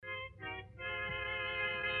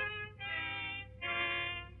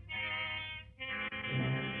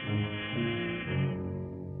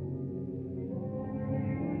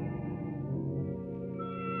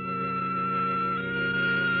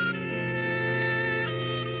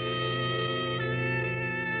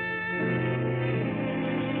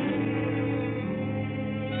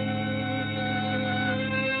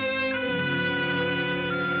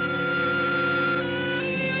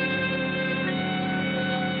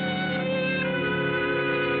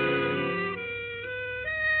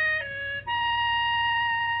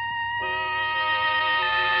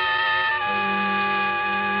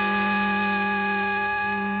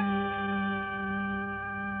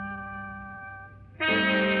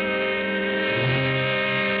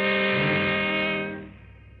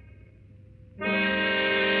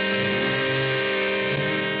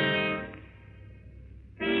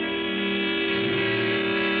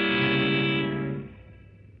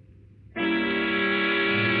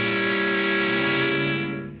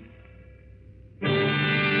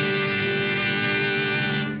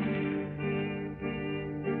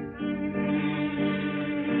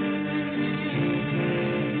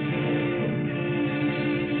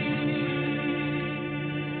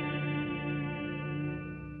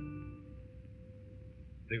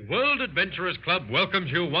The World Adventurers Club welcomes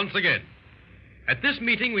you once again. At this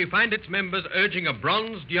meeting, we find its members urging a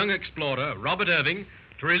bronzed young explorer, Robert Irving,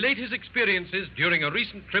 to relate his experiences during a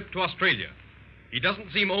recent trip to Australia. He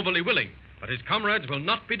doesn't seem overly willing, but his comrades will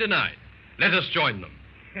not be denied. Let us join them.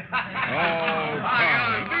 Oh,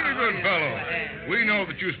 Tom, be a good fellow. We know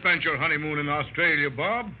that you spent your honeymoon in Australia,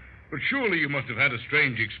 Bob, but surely you must have had a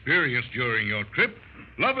strange experience during your trip.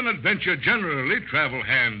 Love and adventure generally travel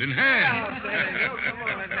hand in hand.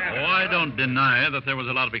 Oh, I don't deny that there was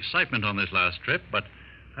a lot of excitement on this last trip, but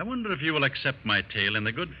I wonder if you will accept my tale in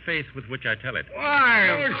the good faith with which I tell it. Why,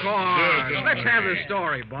 of course. Certainly. Let's have the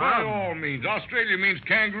story, Bob. By all means. Australia means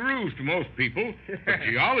kangaroos to most people, but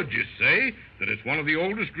geologists say that it's one of the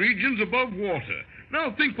oldest regions above water.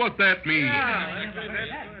 Now, think what that means.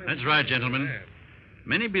 That's right, gentlemen.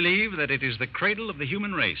 Many believe that it is the cradle of the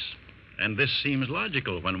human race. And this seems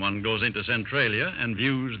logical when one goes into Centralia and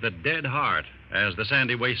views the Dead Heart, as the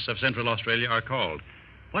sandy wastes of Central Australia are called.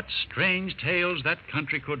 What strange tales that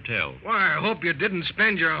country could tell. Why, I hope you didn't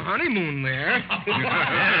spend your honeymoon there.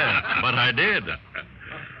 Yeah, but I did.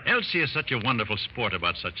 Elsie is such a wonderful sport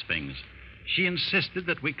about such things. She insisted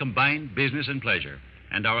that we combine business and pleasure,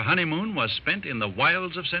 and our honeymoon was spent in the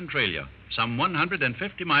wilds of Centralia, some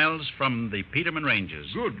 150 miles from the Peterman Ranges.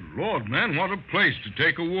 Good Lord, man, what a place to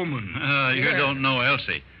take a woman. You don't know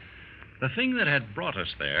Elsie. The thing that had brought us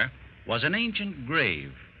there was an ancient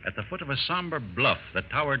grave at the foot of a somber bluff that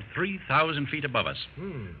towered 3,000 feet above us.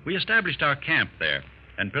 We established our camp there,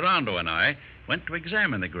 and Pirando and I went to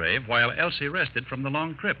examine the grave while Elsie rested from the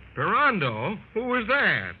long trip. Pirando? Who was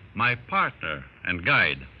that? My partner and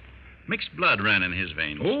guide. Mixed blood ran in his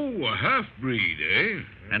veins. Oh, a half-breed, eh?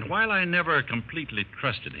 And while I never completely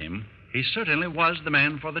trusted him, he certainly was the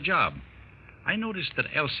man for the job. I noticed that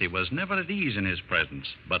Elsie was never at ease in his presence,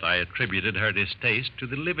 but I attributed her distaste to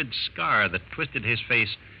the livid scar that twisted his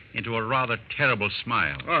face into a rather terrible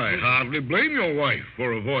smile. I hardly blame your wife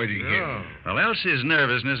for avoiding him. Well, Elsie's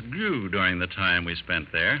nervousness grew during the time we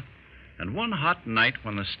spent there. And one hot night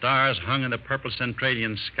when the stars hung in the purple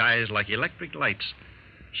Centralian skies like electric lights,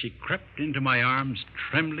 she crept into my arms,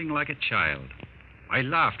 trembling like a child. I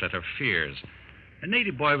laughed at her fears. A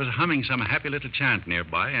native boy was humming some happy little chant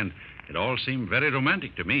nearby, and it all seemed very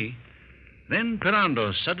romantic to me. Then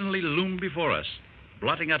Pirando suddenly loomed before us,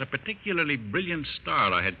 blotting out a particularly brilliant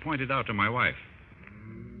star I had pointed out to my wife.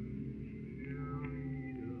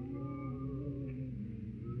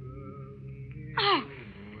 Oh,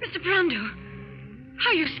 Mr. Pirando,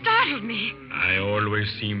 how you startled me. I always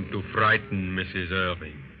seem to frighten Mrs.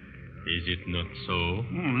 Irving. Is it not so?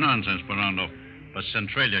 Nonsense, Pirando. But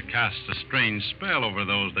Centralia casts a strange spell over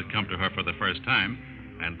those that come to her for the first time,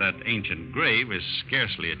 and that ancient grave is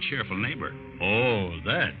scarcely a cheerful neighbor. Oh,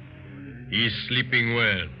 that. He's sleeping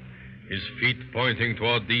well, his feet pointing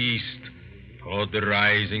toward the east, toward the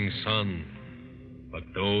rising sun. But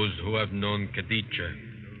those who have known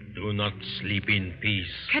Kaditcha do not sleep in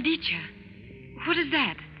peace. Kaditcha? What is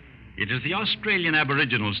that? It is the Australian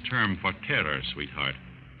Aboriginals' term for terror, sweetheart.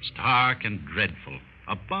 Stark and dreadful,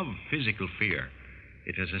 above physical fear.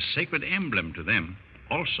 It is a sacred emblem to them,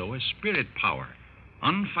 also a spirit power,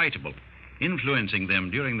 unfightable, influencing them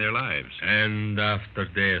during their lives. And after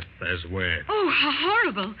death as well. Oh, how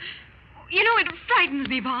horrible. You know, it frightens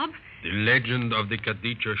me, Bob. The legend of the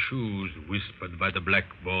Kaditcha shoes whispered by the black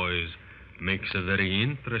boys makes a very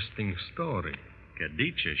interesting story.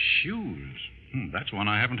 Kaditcha shoes? That's one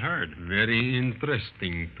I haven't heard. Very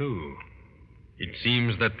interesting, too. It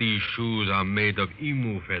seems that these shoes are made of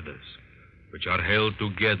emu feathers, which are held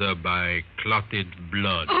together by clotted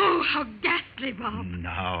blood. Oh, how ghastly, Bob.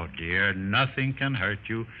 Now, dear, nothing can hurt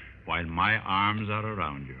you while my arms are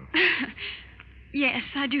around you. Yes,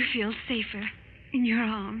 I do feel safer in your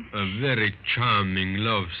arms. A very charming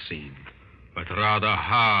love scene, but rather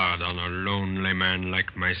hard on a lonely man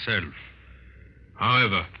like myself.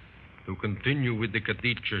 However, to continue with the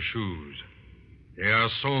Kaditcha shoes, they are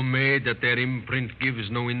so made that their imprint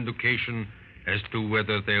gives no indication as to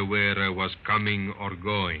whether their wearer was coming or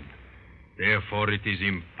going. Therefore, it is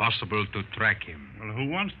impossible to track him. Well, who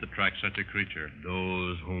wants to track such a creature?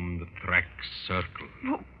 Those whom the tracks circle.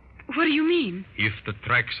 What do you mean? If the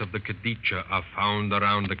tracks of the Kaditcha are found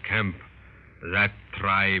around the camp, that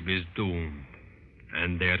tribe is doomed,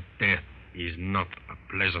 and their death is not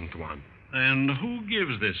a pleasant one. And who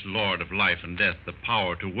gives this Lord of Life and Death the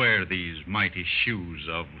power to wear these mighty shoes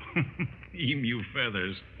of emu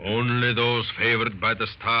feathers? Only those favored by the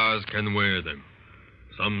stars can wear them.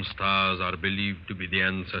 Some stars are believed to be the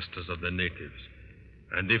ancestors of the natives.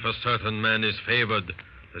 And if a certain man is favored,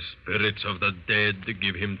 the spirits of the dead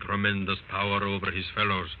give him tremendous power over his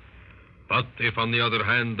fellows. But if, on the other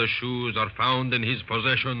hand, the shoes are found in his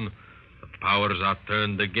possession, the powers are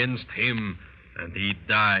turned against him, and he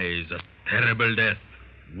dies a terrible death.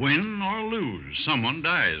 Win or lose, someone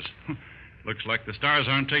dies. Looks like the stars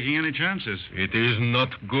aren't taking any chances. It is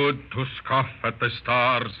not good to scoff at the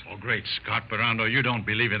stars. Oh, great Scott, Ferrando, you don't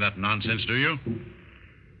believe in that nonsense, do you?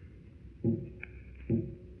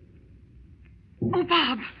 Oh,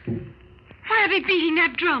 Bob. Why are they beating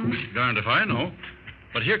that drum? Darned if I know.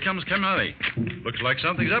 But here comes Camille. Looks like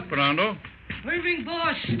something's up, Ferrando. Irving,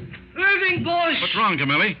 boss! Irving, boss! What's wrong,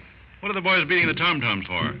 Camille? What are the boys beating the tom-toms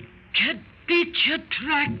for? Kaditcha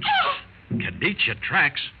tracks. Kaditcha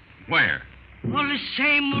tracks? Where? All the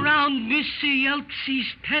same around Missy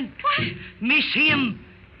Elsie's tent. What? Me see 'em.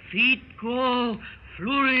 Feet go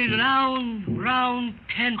flurry round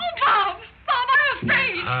tent. Oh, Bob! Bob, I'm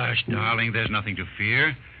afraid. Hush, darling, there's nothing to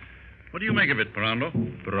fear. What do you make of it, Ferrando?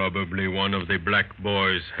 Probably one of the black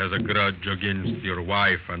boys has a grudge against your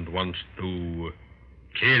wife and wants to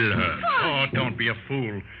kill her. Oh, don't be a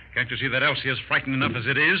fool. Can't you see that Elsie is frightened enough as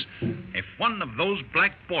it is? If one of those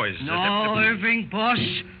black boys... No, Irving, boss.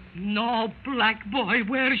 No black boy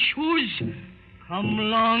wear shoes. Come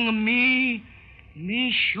along, me.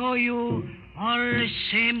 Me show you all the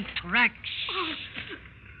same tracks.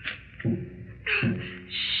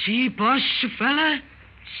 See, boss, fella?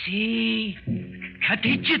 See,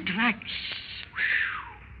 Kaditcha tracks.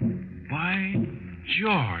 By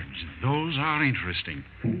George, those are interesting.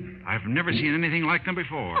 I've never seen anything like them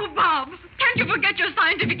before. Oh, Bob, can't you forget your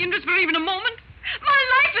scientific interest for even a moment? My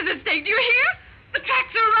life is at stake, do you hear? The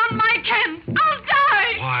tracks are around my tent. I'll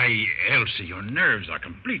die. Why, Elsie, your nerves are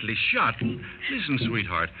completely shot. Listen,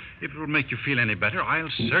 sweetheart, if it will make you feel any better, I'll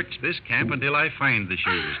search this camp until I find the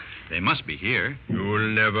shoes. They must be here. You'll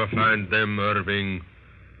never find them, Irving.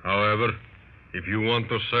 However, if you want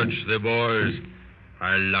to search the boys,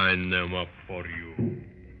 I'll line them up for you.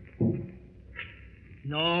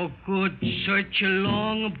 No good search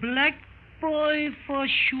along black boy for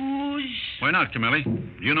shoes. Why not, Camille?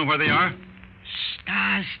 Do you know where they are?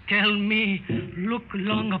 Stars tell me look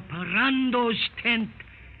along a Parando's tent.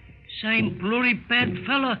 Same blurry bad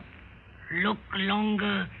fella. Look along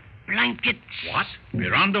blankets. What?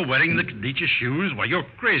 Miranda wearing the Kaditcha shoes? Why, you're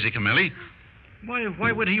crazy, Camille.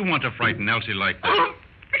 Why would he want to frighten Elsie like that? Oh,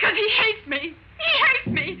 because he hates me. He hates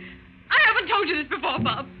me. I haven't told you this before,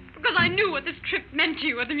 Bob, because I knew what this trip meant to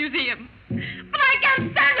you at the museum. But I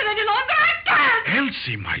can't stand it any longer. I can't.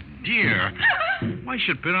 Elsie, my dear. Why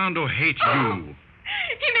should Pirando hate you?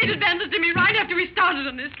 He made advances to me right after we started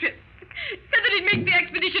on this trip. Said that he'd make the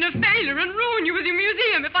expedition a failure and ruin you with your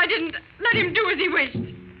museum if I didn't let him do as he wished.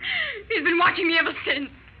 He's been watching me ever since.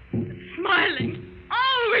 Smiling.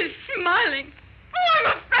 Always smiling. Oh,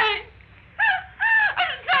 I'm afraid.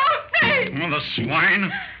 I'm so afraid. Oh, the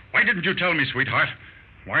swine. Why didn't you tell me, sweetheart?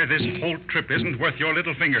 Why, this whole trip isn't worth your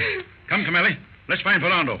little finger. Come, Camille. Let's find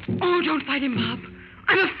Pirando. Oh, don't fight him, Bob.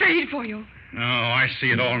 I'm afraid for you. Oh, I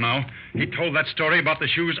see it all now. He told that story about the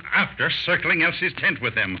shoes after circling Elsie's tent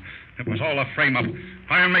with them. It was all a frame-up.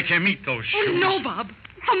 I'll make him eat those shoes. Oh, no, Bob.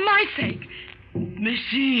 For my sake.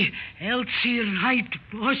 Missy, Elsie right,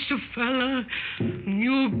 boss fella.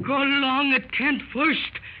 You go along a tent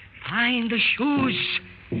first. Find the shoes.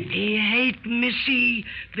 He hate Missy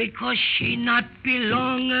because she not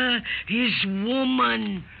belong his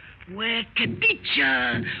woman. Where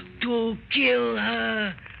Kaditcha to kill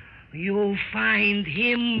her. You find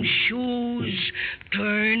him shoes,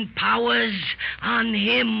 turn powers on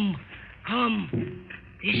him. Come,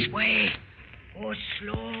 this way. Go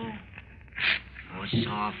slow, go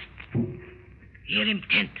soft. Hear him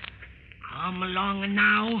tent. Come along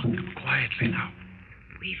now. Quietly now.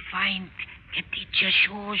 We find Kaditcha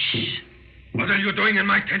shoes. What are you doing in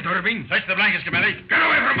my tent, Irving? Search the blankets, Camille. Get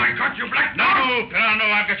away from my cot, you black No, dog! Pirando,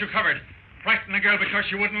 I've got you covered. Frighten the girl because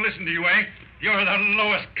she wouldn't listen to you, eh? You're the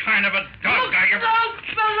lowest kind of a dog I ever... Look,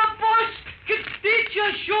 fella, boss.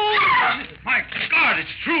 Kaditcha shoes. My God,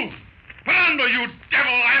 it's true. Pirando, you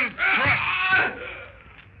devil, I'll crush...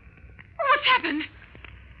 What's happened?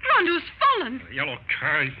 Rondo's fallen. The yellow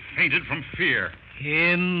car, he fainted from fear.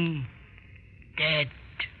 Him dead.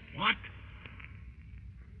 What?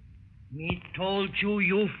 Me told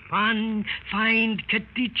you find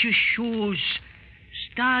Kaditcha shoes.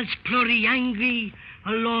 Stars plurry angry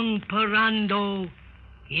along Pirando.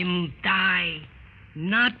 Him die.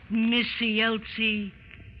 Not Missy Elsie.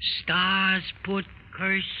 Stars put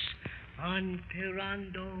curse on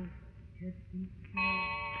Pirando.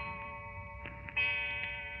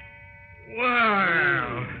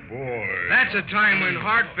 Well, Boy. that's a time when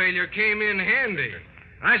heart failure came in handy.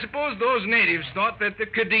 I suppose those natives thought that the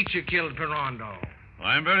Kaditcha killed Pirando. Well,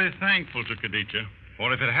 I'm very thankful to Kaditcha,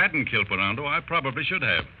 for if it hadn't killed Pirando, I probably should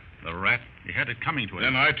have. The rat, he had it coming to him.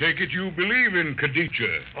 Then I take it you believe in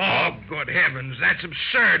Kaditcha. Oh, good heavens. That's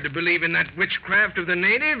absurd to believe in that witchcraft of the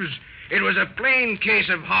natives. It was a plain case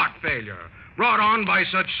of heart failure, brought on by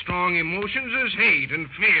such strong emotions as hate and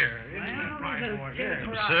fear.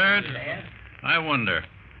 Absurd? I wonder.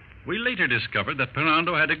 We later discovered that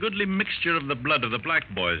Pirando had a goodly mixture of the blood of the black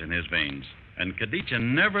boys in his veins. And Kaditcha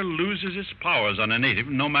never loses his powers on a native,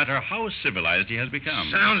 no matter how civilized he has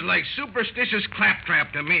become. Sounds like superstitious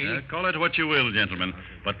claptrap to me. Call it what you will, gentlemen.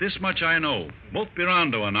 But this much I know. Both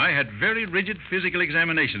Pirando and I had very rigid physical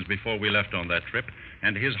examinations before we left on that trip,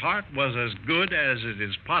 and his heart was as good as it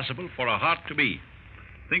is possible for a heart to be.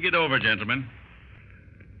 Think it over, gentlemen.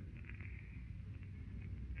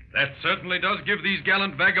 That certainly does give these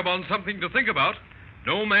gallant vagabonds something to think about.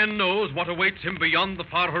 No man knows what awaits him beyond the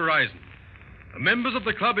far horizon. The members of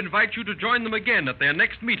the club invite you to join them again at their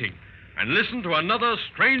next meeting and listen to another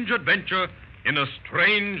strange adventure in a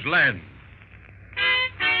strange land.